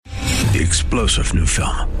The explosive new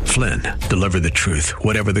film, Flynn, deliver the truth,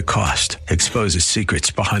 whatever the cost, exposes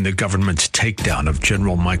secrets behind the government's takedown of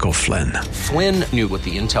General Michael Flynn. Flynn knew what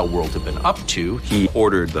the intel world had been up to. He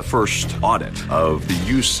ordered the first audit of the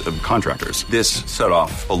use of contractors. This set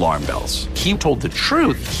off alarm bells. He told the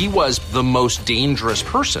truth. He was the most dangerous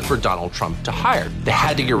person for Donald Trump to hire. They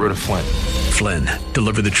had to get rid of Flynn. Flynn,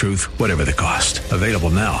 deliver the truth, whatever the cost. Available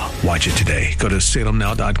now. Watch it today. Go to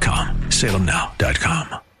salemnow.com.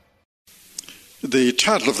 salemnow.com. The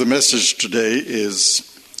title of the message today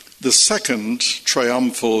is The Second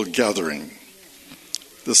Triumphal Gathering.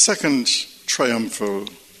 The Second Triumphal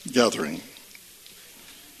Gathering.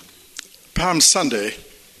 Palm Sunday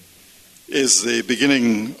is the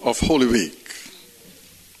beginning of Holy Week.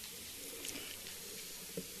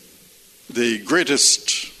 The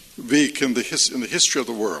greatest week in the history of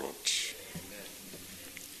the world.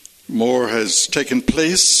 More has taken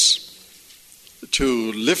place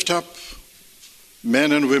to lift up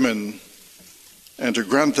men and women and to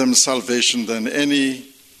grant them salvation than any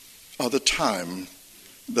other time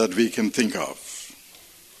that we can think of.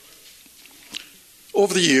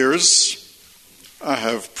 Over the years, I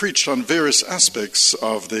have preached on various aspects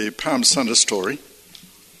of the Palm Sunday story,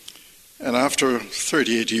 and after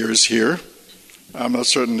 38 years here, I'm not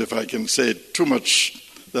certain if I can say too much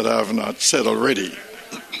that I have not said already.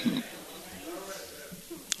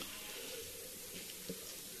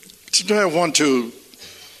 Today I want to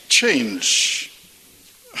change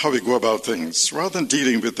how we go about things. Rather than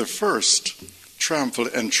dealing with the first triumphal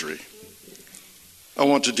entry, I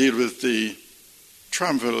want to deal with the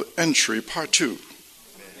triumphal entry part 2.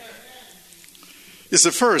 It's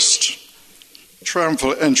the first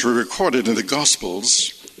triumphal entry recorded in the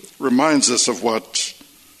Gospels reminds us of what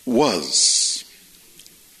was.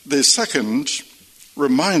 The second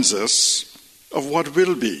reminds us of what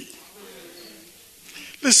will be.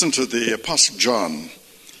 Listen to the Apostle John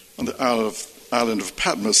on the island of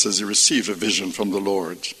Patmos as he received a vision from the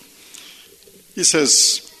Lord. He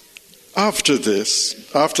says, after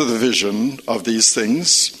the vision of these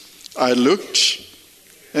things, I looked,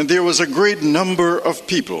 and there was a great number of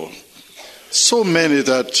people, so many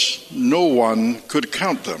that no one could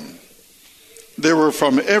count them. They were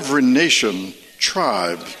from every nation,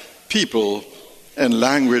 tribe, people, and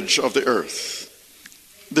language of the earth.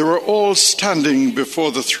 They were all standing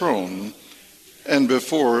before the throne and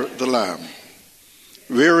before the Lamb,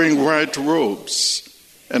 wearing white robes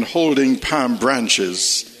and holding palm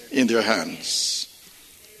branches in their hands.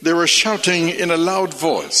 They were shouting in a loud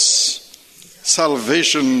voice,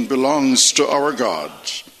 "Salvation belongs to our God,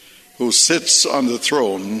 who sits on the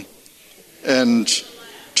throne, and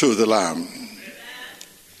to the Lamb."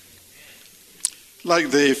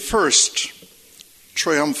 Like the first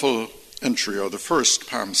triumphal entry, or the first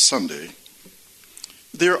Palm Sunday,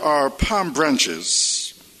 there are palm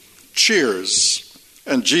branches, cheers,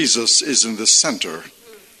 and Jesus is in the center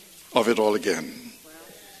of it all again.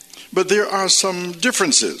 But there are some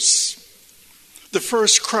differences. The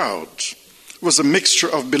first crowd was a mixture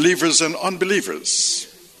of believers and unbelievers.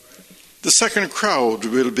 The second crowd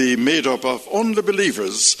will be made up of only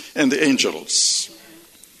believers and the angels.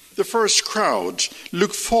 The first crowd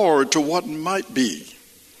looked forward to what might be.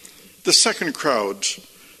 The second crowd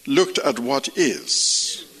looked at what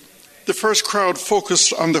is. The first crowd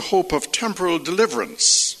focused on the hope of temporal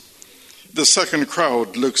deliverance. The second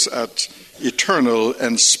crowd looks at eternal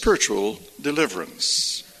and spiritual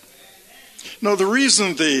deliverance. Now, the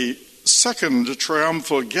reason the second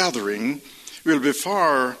triumphal gathering will be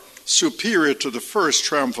far superior to the first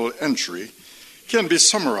triumphal entry can be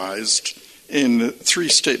summarized in 3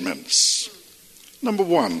 statements. Number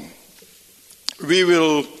 1, we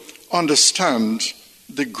will understand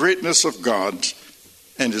the greatness of God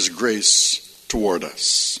and His grace toward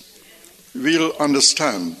us. We'll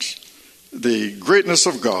understand the greatness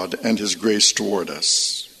of God and His grace toward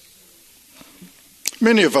us.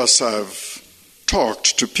 Many of us have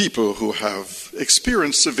talked to people who have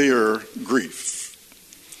experienced severe grief.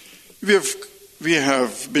 We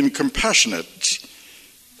have been compassionate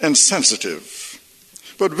and sensitive.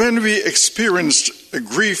 But when we experienced a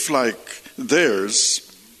grief like theirs,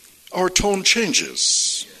 our tone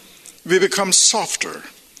changes. We become softer.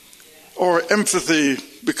 Our empathy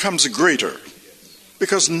becomes greater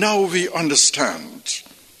because now we understand.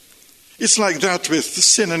 It's like that with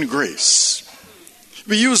sin and grace.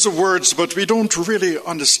 We use the words, but we don't really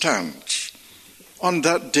understand. On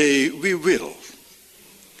that day, we will.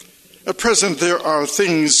 At present, there are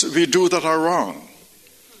things we do that are wrong.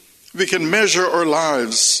 We can measure our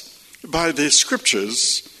lives by the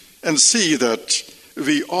scriptures and see that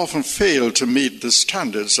we often fail to meet the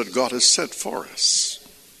standards that God has set for us.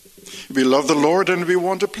 We love the Lord and we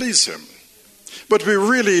want to please him. But we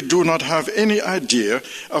really do not have any idea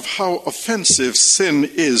of how offensive sin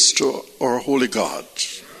is to our holy God.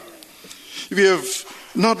 We have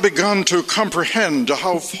not begun to comprehend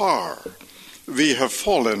how far we have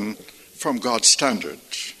fallen from God's standard.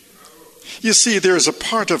 You see, there is a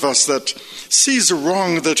part of us that sees the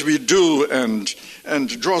wrong that we do and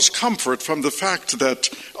draws comfort from the fact that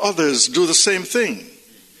others do the same thing.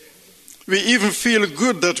 We even feel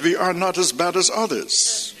good that we are not as bad as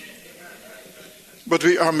others. But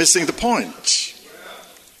we are missing the point.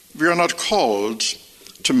 We are not called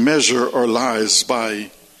to measure our lives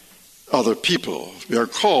by other people. We are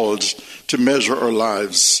called to measure our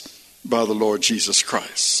lives by the Lord Jesus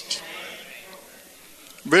Christ.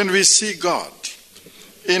 When we see God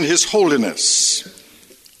in his holiness,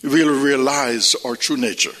 we'll realize our true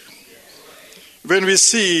nature. When we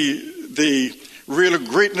see the real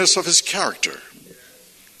greatness of his character,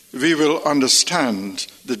 we will understand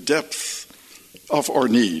the depth of our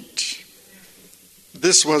need.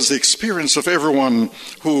 This was the experience of everyone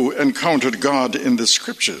who encountered God in the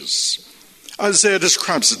scriptures. Isaiah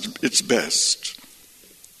describes it best.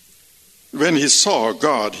 When he saw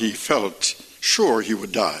God, he felt sure he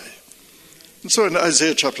would die. And so in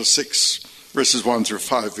Isaiah chapter 6, verses 1 through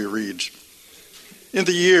 5, we read, "In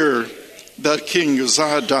the year that King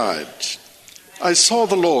Uzziah died, I saw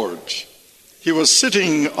the Lord. He was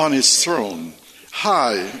sitting on his throne,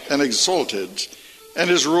 high and exalted, and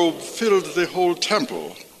his robe filled the whole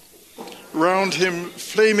temple. Round him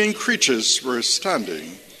flaming creatures were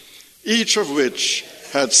standing, each of which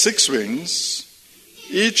had 6 wings.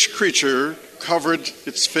 Each creature covered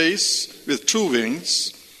its face with 2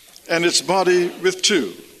 wings, and its body with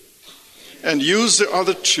 2, and used the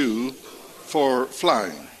other 2 for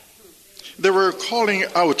flying. They were calling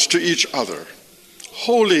out to each other,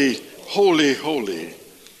 'Holy, holy, holy,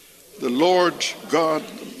 the Lord God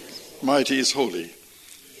Almighty is holy.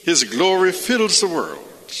 His glory fills the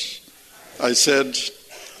world.' I said,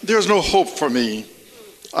 'There's no hope for me.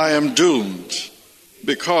 I am doomed,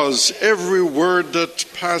 because every word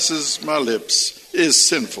that passes my lips is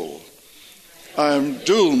sinful. I am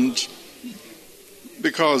doomed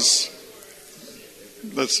because,'"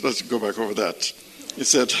 let's go back over that. He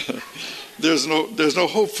said, there's no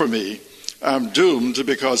hope for me. I'm doomed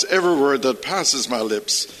because every word that passes my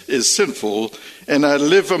lips is sinful, and I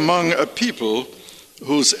live among a people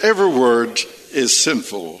whose every word is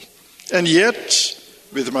sinful. And yet,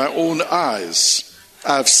 with my own eyes,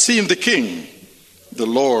 I've seen the King, the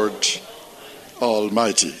Lord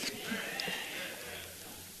Almighty."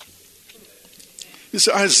 You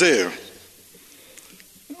see, Isaiah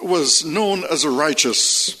was known as a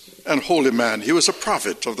righteous and holy man. He was a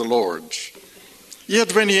prophet of the Lord.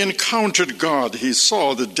 Yet when he encountered God, he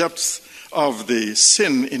saw the depth of the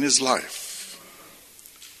sin in his life.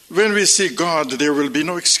 When we see God, there will be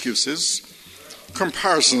no excuses.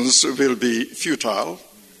 Comparisons will be futile.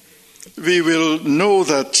 We will know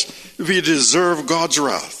that we deserve God's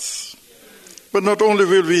wrath. But not only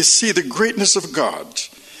will we see the greatness of God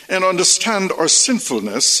and understand our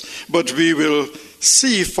sinfulness, but we will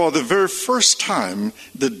see for the very first time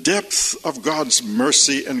the depth of God's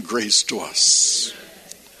mercy and grace to us.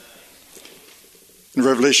 In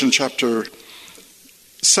Revelation chapter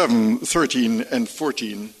 7, 13 and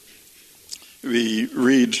 14, we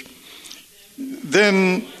read,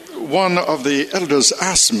 "Then one of the elders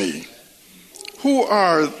asked me, 'Who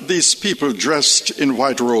are these people dressed in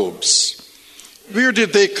white robes? Where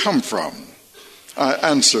did they come from?' I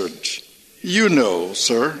answered, 'You know,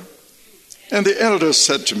 sir.' And the elder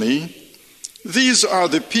said to me, 'These are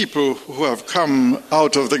the people who have come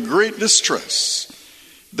out of the great distress.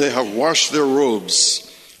 They have washed their robes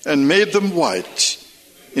and made them white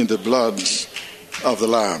in the blood of the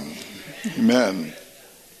Lamb.'" Amen.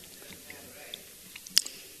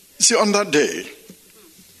 See, on that day,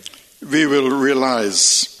 we will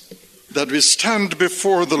realize that we stand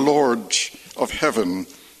before the Lord of heaven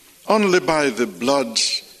only by the blood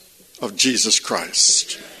of Jesus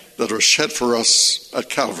Christ that was shed for us at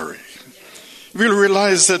Calvary. We'll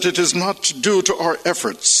realize that it is not due to our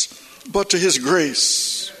efforts, but to his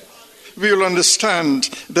grace. We'll understand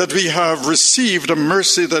that we have received a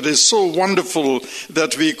mercy that is so wonderful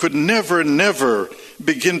that we could never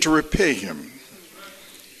begin to repay him.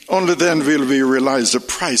 Only then will we realize the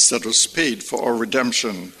price that was paid for our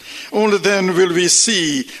redemption. Only then will we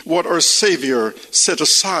see what our Savior set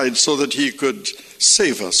aside so that he could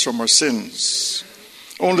save us from our sins.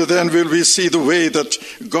 Only then will we see the way that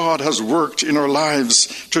God has worked in our lives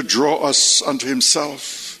to draw us unto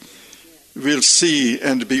himself. We'll see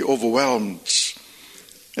and be overwhelmed.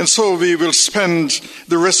 And so we will spend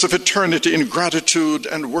the rest of eternity in gratitude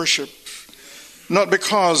and worship, not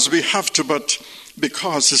because we have to, but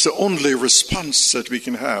because it's the only response that we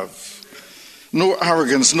can have. No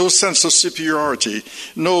arrogance, no sense of superiority,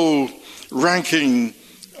 no ranking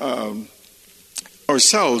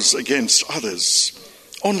ourselves against others,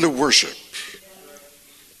 only worship.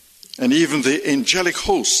 And even the angelic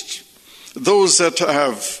host, those that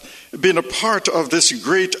have been a part of this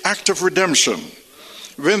great act of redemption,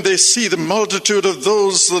 when they see the multitude of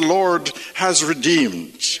those the Lord has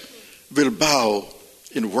redeemed, will bow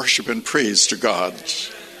in worship and praise to God.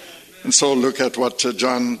 And so look at what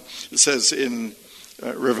John says in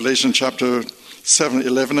Revelation chapter 7,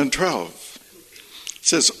 11, and 12. It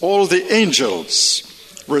says, all the angels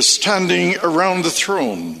were standing around the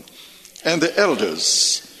throne, and the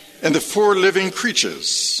elders, and the 4 living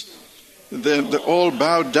creatures. Then they all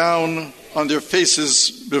bowed down on their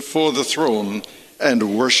faces before the throne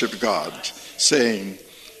and worshiped God, saying,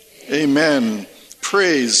 Amen.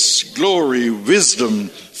 Praise, glory, wisdom,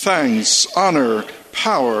 thanks, honor,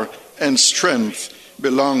 power, and strength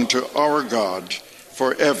belong to our God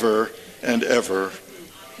forever and ever.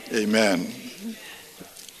 Amen.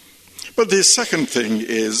 But the second thing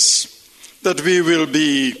is that we will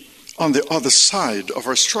be on the other side of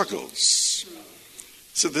our struggles.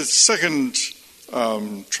 So the second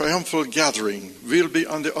triumphal gathering will be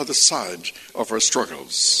on the other side of our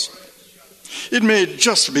struggles. It may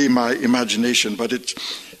just be my imagination, but it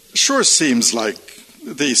sure seems like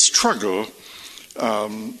the struggle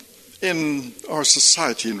in our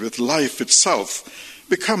society and with life itself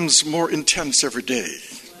becomes more intense every day.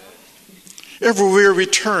 Everywhere we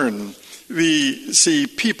turn, we see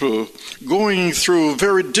people going through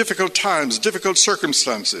very difficult times, difficult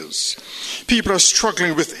circumstances. People are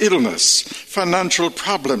struggling with illness, financial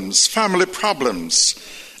problems, family problems,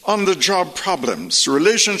 on-the-job problems,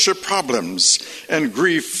 relationship problems, and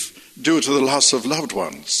grief due to the loss of loved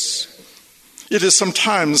ones. It is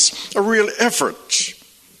sometimes a real effort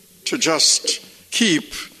to just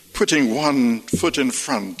keep putting one foot in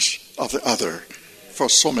front of the other for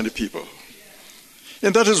so many people.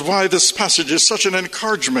 And that is why this passage is such an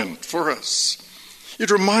encouragement for us. It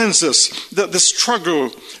reminds us that the struggle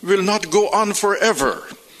will not go on forever.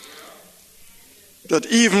 That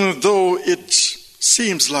even though it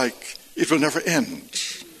seems like it will never end.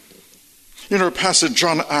 In our passage,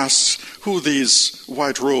 John asks who these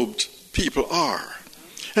white-robed people are.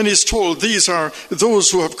 And he's told these are those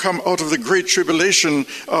who have come out of the great tribulation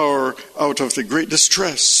or out of the great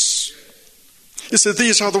distress. He said,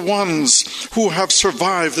 these are the ones who have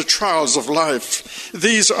survived the trials of life.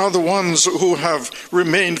 These are the ones who have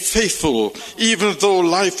remained faithful, even though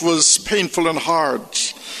life was painful and hard.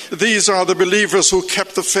 These are the believers who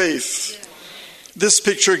kept the faith. This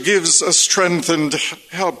picture gives us strength and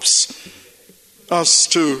helps us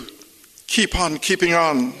to keep on keeping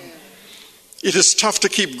on. It is tough to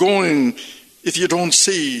keep going if you don't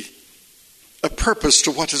see a purpose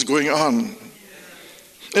to what is going on.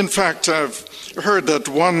 In fact, I've heard that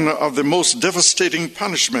one of the most devastating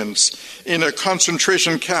punishments in a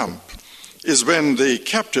concentration camp is when the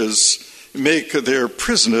captors make their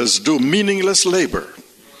prisoners do meaningless labor.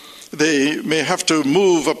 They may have to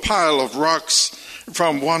move a pile of rocks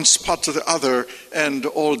from one spot to the other, and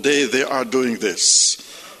all day they are doing this.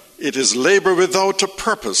 It is labor without a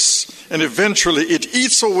purpose, and eventually it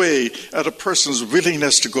eats away at a person's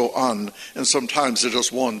willingness to go on, and sometimes they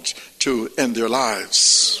just want to end their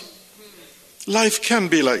lives. Life can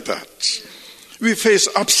be like that. We face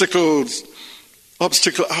obstacle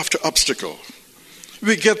after obstacle.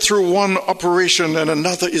 We get through one operation and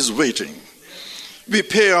another is waiting. We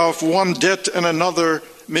pay off one debt and another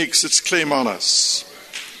makes its claim on us.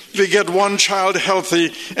 We get one child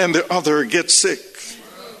healthy and the other gets sick.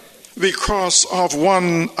 We cross off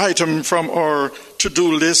one item from our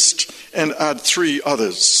to-do list and add 3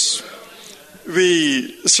 others.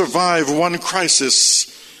 We survive one crisis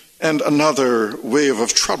and another wave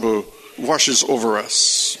of trouble washes over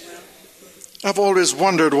us. I've always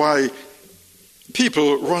wondered why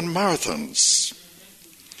people run marathons.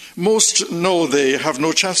 Most know they have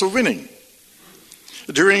no chance of winning.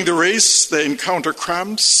 During the race, they encounter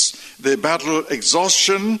cramps, they battle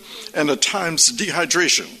exhaustion, and at times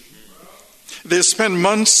dehydration. They spend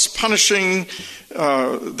months punishing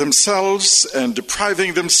themselves and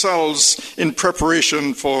depriving themselves in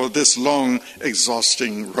preparation for this long,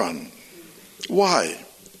 exhausting run. Why?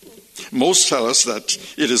 Most tell us that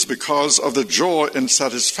it is because of the joy and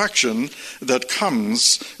satisfaction that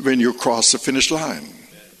comes when you cross the finish line.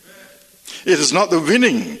 It is not the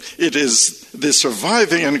winning, it is the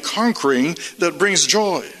surviving and conquering that brings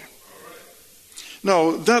joy.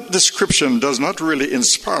 Now, that description does not really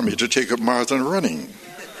inspire me to take up marathon running.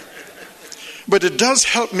 But it does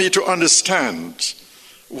help me to understand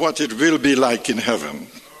what it will be like in heaven.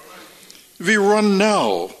 We run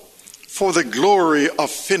now for the glory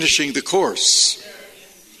of finishing the course.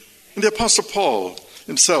 And the Apostle Paul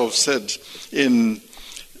himself said in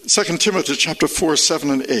 2 Timothy chapter 4, 7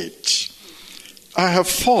 and 8, I have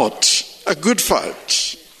fought a good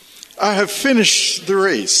fight. I have finished the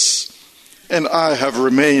race, and I have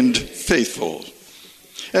remained faithful.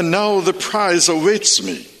 And now the prize awaits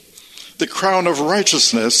me, the crown of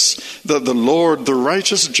righteousness that the Lord, the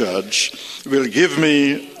righteous judge, will give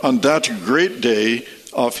me on that great day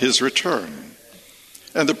of his return.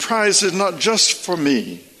 And the prize is not just for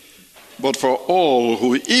me, but for all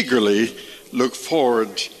who eagerly look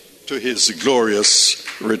forward to his glorious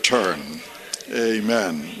return.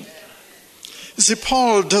 Amen. You see,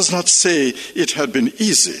 Paul does not say it had been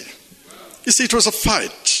easy. You see, it was a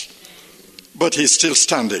fight, but he's still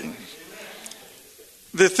standing.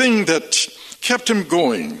 The thing that kept him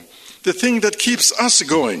going, the thing that keeps us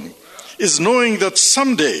going, is knowing that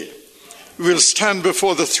someday we'll stand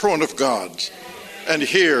before the throne of God and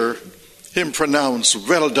hear him pronounce,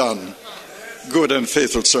 well done, good and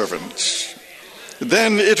faithful servant.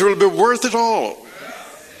 Then it will be worth it all.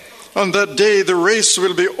 On that day, the race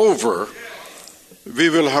will be over. We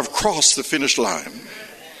will have crossed the finish line.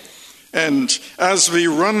 And as we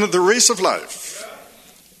run the race of life,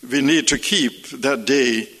 we need to keep that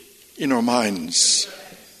day in our minds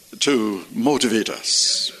to motivate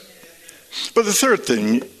us. But the third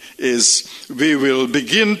thing is we will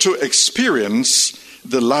begin to experience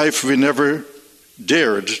the life we never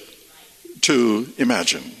dared to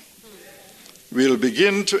imagine. We'll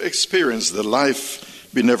begin to experience the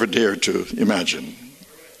life we never dared to imagine.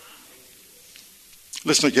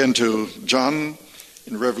 Listen again to John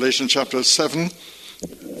in Revelation chapter 7,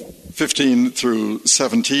 15 through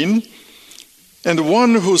 17. And the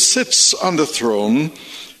one who sits on the throne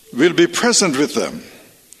will be present with them.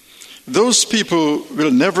 Those people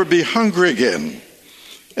will never be hungry again,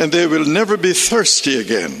 and they will never be thirsty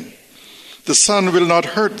again. The sun will not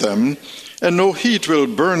hurt them, and no heat will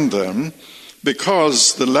burn them,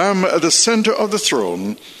 because the Lamb at the center of the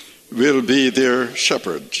throne will be their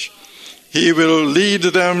shepherd. He will lead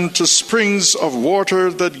them to springs of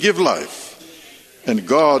water that give life, and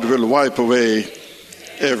God will wipe away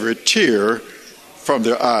every tear from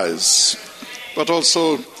their eyes. But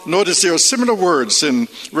also, notice there are similar words in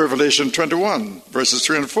Revelation 21, verses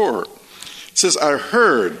 3 and 4. It says, I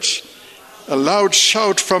heard a loud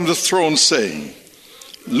shout from the throne saying,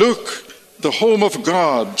 look, the home of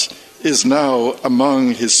God is now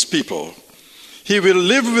among his people. He will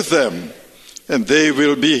live with them, and they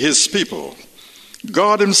will be his people.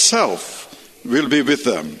 God himself will be with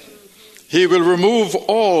them. He will remove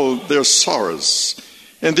all their sorrows,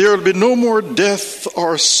 and there will be no more death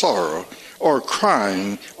or sorrow or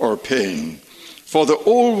crying or pain, for the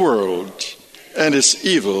old world and its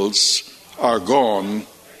evils are gone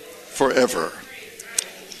forever.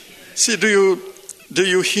 See, do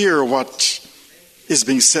you hear what is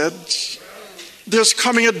being said? There's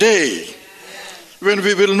coming a day when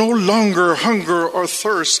we will no longer hunger or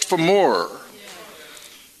thirst for more.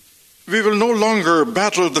 We will no longer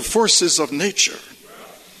battle the forces of nature.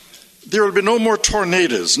 There will be no more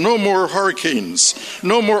tornadoes, no more hurricanes,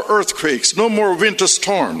 no more earthquakes, no more winter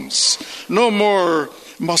storms, no more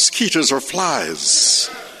mosquitoes or flies.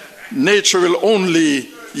 Nature will only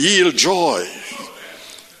yield joy.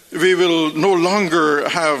 We will no longer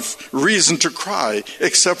have reason to cry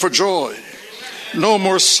except for joy. No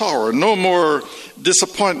more sorrow, no more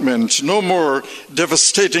disappointment, no more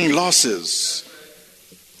devastating losses,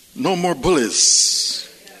 no more bullies.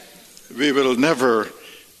 We will never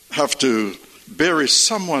have to bury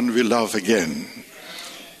someone we love again.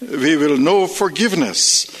 We will know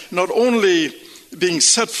forgiveness, not only being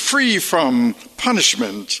set free from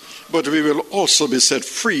punishment, but we will also be set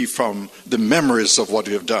free from the memories of what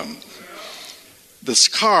we have done. The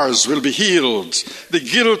scars will be healed. The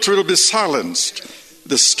guilt will be silenced.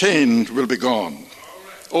 The stain will be gone.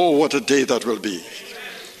 Oh, what a day that will be.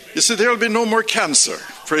 You see, there will be no more cancer,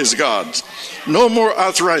 praise God. No more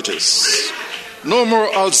arthritis. No more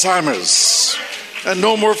Alzheimer's. And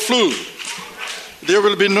no more flu. There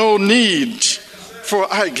will be no need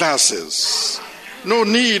for eyeglasses. No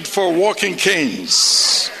need for walking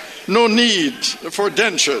canes. No need for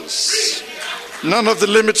dentures. None of the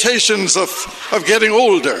limitations of getting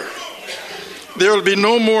older. There will be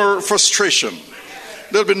no more frustration.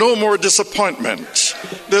 There will be no more disappointment.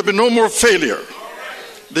 There will be no more failure.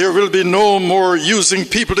 There will be no more using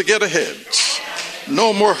people to get ahead.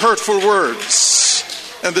 No more hurtful words.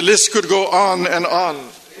 And the list could go on and on.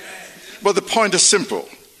 But the point is simple.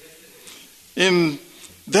 In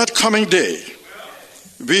that coming day,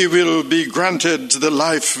 we will be granted the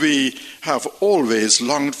life we have always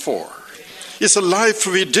longed for. It's a life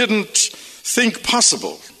we didn't think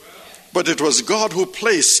possible, but it was God who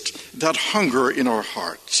placed that hunger in our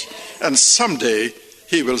hearts, and someday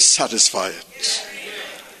He will satisfy it.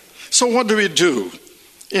 So what do we do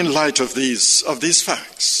in light of these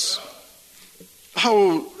facts?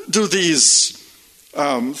 How do these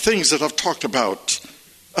things that I've talked about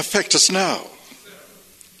affect us now?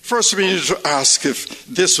 First, we need to ask if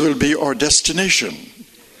this will be our destination.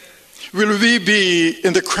 Will we be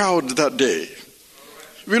in the crowd that day?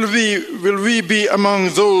 Will we be among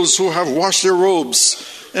those who have washed their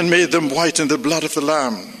robes and made them white in the blood of the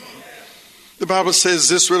Lamb? The Bible says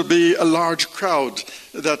this will be a large crowd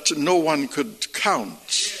that no one could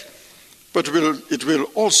count. But it will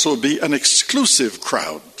also be an exclusive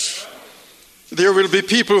crowd. There will be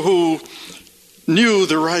people who knew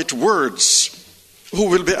the right words who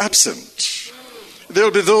will be absent. There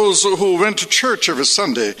will be those who went to church every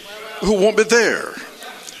Sunday who won't be there.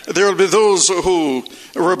 There will be those who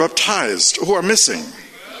were baptized who are missing.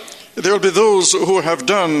 There will be those who have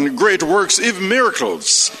done great works, even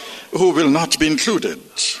miracles, who will not be included.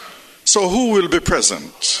 So who will be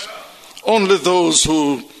present? Only those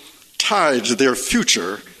who tied their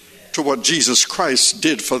future to what Jesus Christ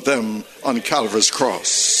did for them on Calvary's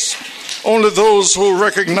cross. Only those who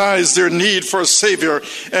recognize their need for a Savior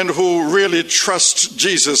and who really trust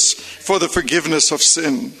Jesus for the forgiveness of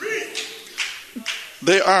sin.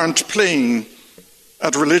 They aren't playing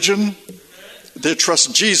at religion. They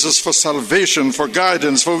trust Jesus for salvation, for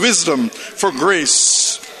guidance, for wisdom, for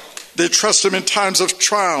grace. They trust Him in times of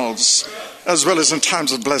trials as well as in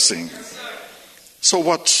times of blessing. So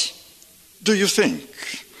what do you think?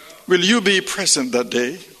 Will you be present that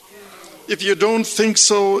day? If you don't think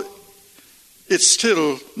so, it's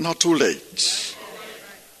still not too late.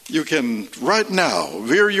 You can, right now,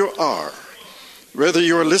 where you are, whether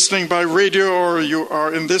you are listening by radio or you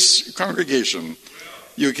are in this congregation,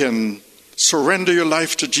 you can surrender your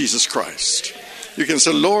life to Jesus Christ. You can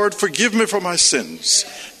say, Lord, forgive me for my sins.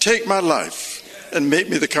 Take my life and make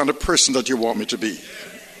me the kind of person that you want me to be.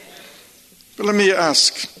 But let me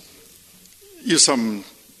ask you some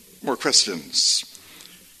more questions.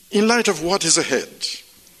 In light of what is ahead,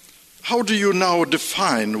 how do you now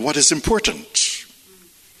define what is important?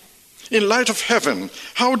 In light of heaven,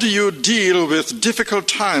 how do you deal with difficult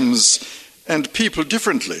times and people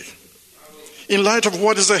differently? In light of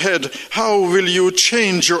what is ahead, how will you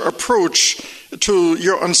change your approach to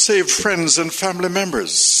your unsaved friends and family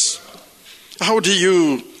members? How do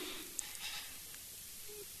you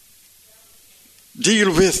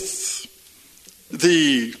deal with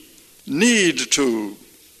the need to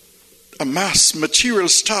amass material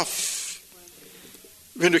stuff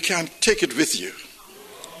when you can't take it with you?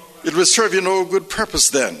 It will serve you no good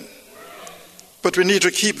purpose then. But we need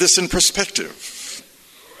to keep this in perspective.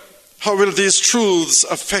 How will these truths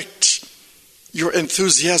affect your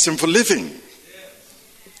enthusiasm for living?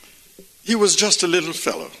 He was just a little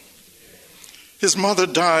fellow. His mother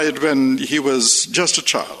died when he was just a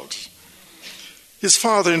child. His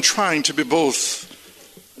father, in trying to be both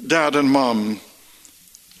dad and mom,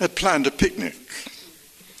 had planned a picnic.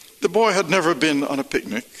 The boy had never been on a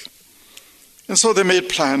picnic. And so they made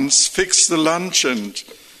plans, fixed the lunch and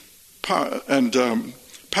packed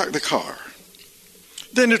the car.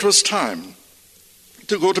 Then it was time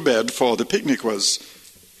to go to bed, for the picnic was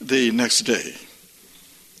the next day.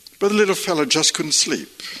 But the little fellow just couldn't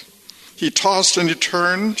sleep. He tossed and he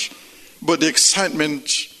turned, but the excitement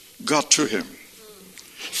got to him.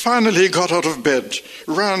 Finally, he got out of bed,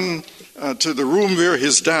 ran to the room where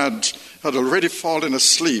his dad had already fallen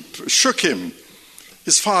asleep, shook him.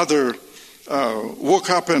 His father woke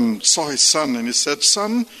up and saw his son, and he said,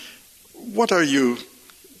 "Son, what are you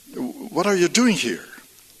doing here?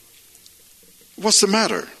 What's the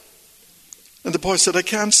matter?" And the boy said, "I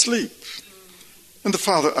can't sleep." And the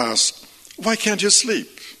father asked, "Why can't you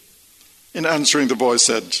sleep?" In answering, the boy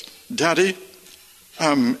said, "Daddy,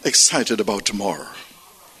 I'm excited about tomorrow."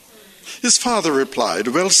 His father replied,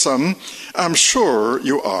 "Well, son, I'm sure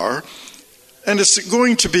you are, and it's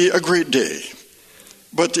going to be a great day.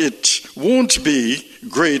 But it won't be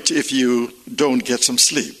great if you don't get some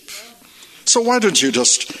sleep. So why don't you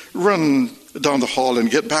just run down the hall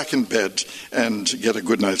and get back in bed and get a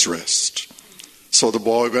good night's rest?" So the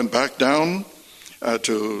boy went back down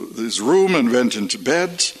to his room and went into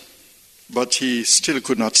bed, but he still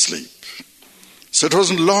could not sleep. So it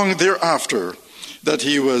wasn't long thereafter that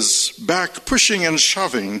he was back pushing and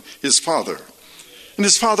shoving his father. And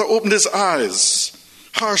his father opened his eyes.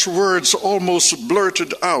 Harsh words almost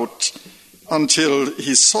blurted out until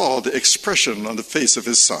he saw the expression on the face of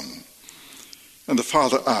his son. And the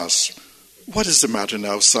father asked, "What is the matter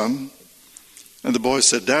now, son?" And the boy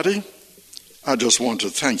said, "Daddy, I just want to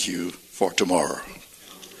thank you for tomorrow."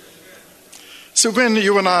 So when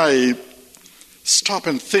you and I stop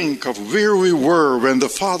and think of where we were when the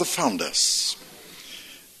Father found us,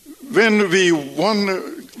 when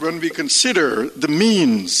we consider the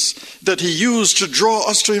means that he used to draw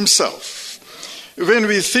us to himself, when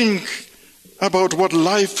we think about what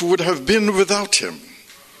life would have been without him,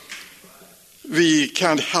 we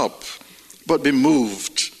can't help but be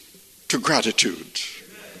moved to gratitude.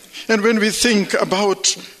 And when we think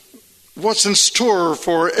about what's in store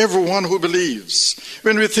for everyone who believes,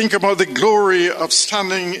 when we think about the glory of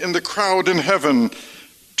standing in the crowd in heaven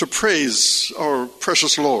to praise our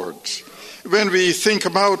precious Lord, when we think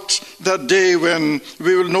about that day when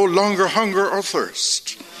we will no longer hunger or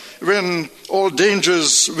thirst, when all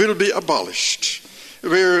dangers will be abolished,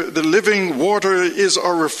 where the living water is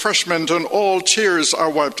our refreshment and all tears are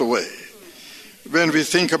wiped away, when we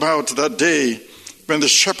think about that day when the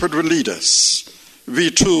shepherd will lead us, we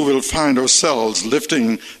too will find ourselves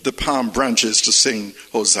lifting the palm branches to sing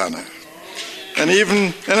Hosanna. And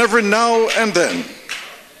every now and then,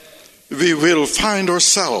 we will find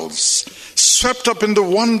ourselves swept up in the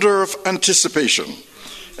wonder of anticipation.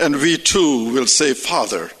 And we too will say,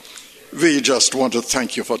 "Father, we just want to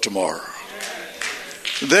thank you for tomorrow."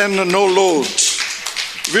 Then no load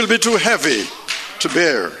will be too heavy to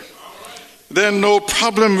bear. Then no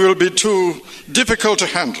problem will be too difficult to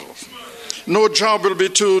handle. No job will be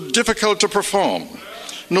too difficult to perform.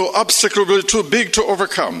 No obstacle will be too big to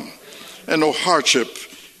overcome. And no hardship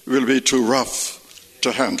will be too rough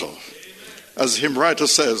to handle. As the hymn writer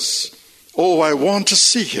says, "Oh, I want to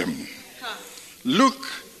see him. Look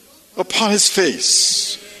upon his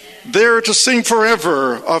face, there to sing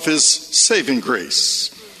forever of his saving grace.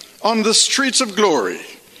 On the streets of glory,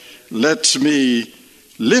 let me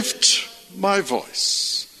lift my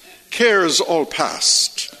voice. Cares all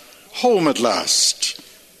past, home at last,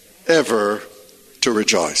 ever to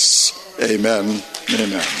rejoice." Amen.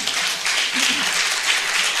 Amen.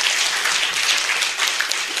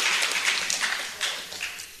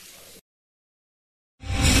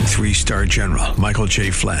 Three-star General Michael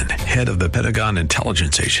J. Flynn, head of the Pentagon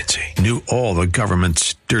Intelligence Agency, knew all the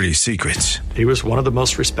government's dirty secrets. He was one of the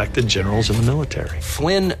most respected generals in the military.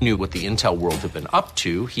 Flynn knew what the intel world had been up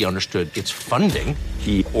to. He understood its funding.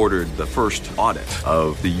 He ordered the first audit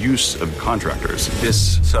of the use of contractors.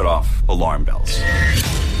 This set off alarm bells.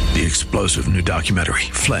 The explosive new documentary,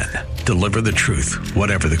 Flynn, Deliver the Truth,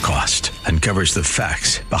 Whatever the Cost, uncovers the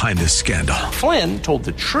facts behind this scandal. Flynn told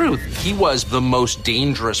the truth. He was the most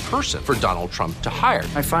dangerous person for Donald Trump to hire.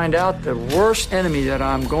 I find out the worst enemy that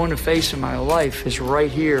I'm going to face in my life is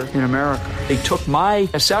right here in America. They took my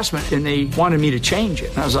assessment and they wanted me to change it.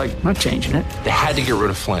 And I was like, I'm not changing it. They had to get rid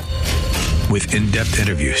of Flynn. With in-depth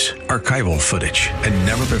interviews, archival footage, and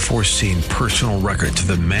never-before-seen personal records of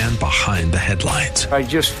the man behind the headlines. I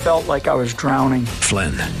just felt like I was drowning.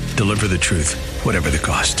 Flynn, Deliver the Truth, Whatever the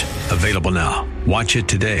Cost. Available now. Watch it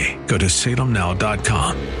today. Go to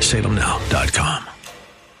salemnow.com. salemnow.com.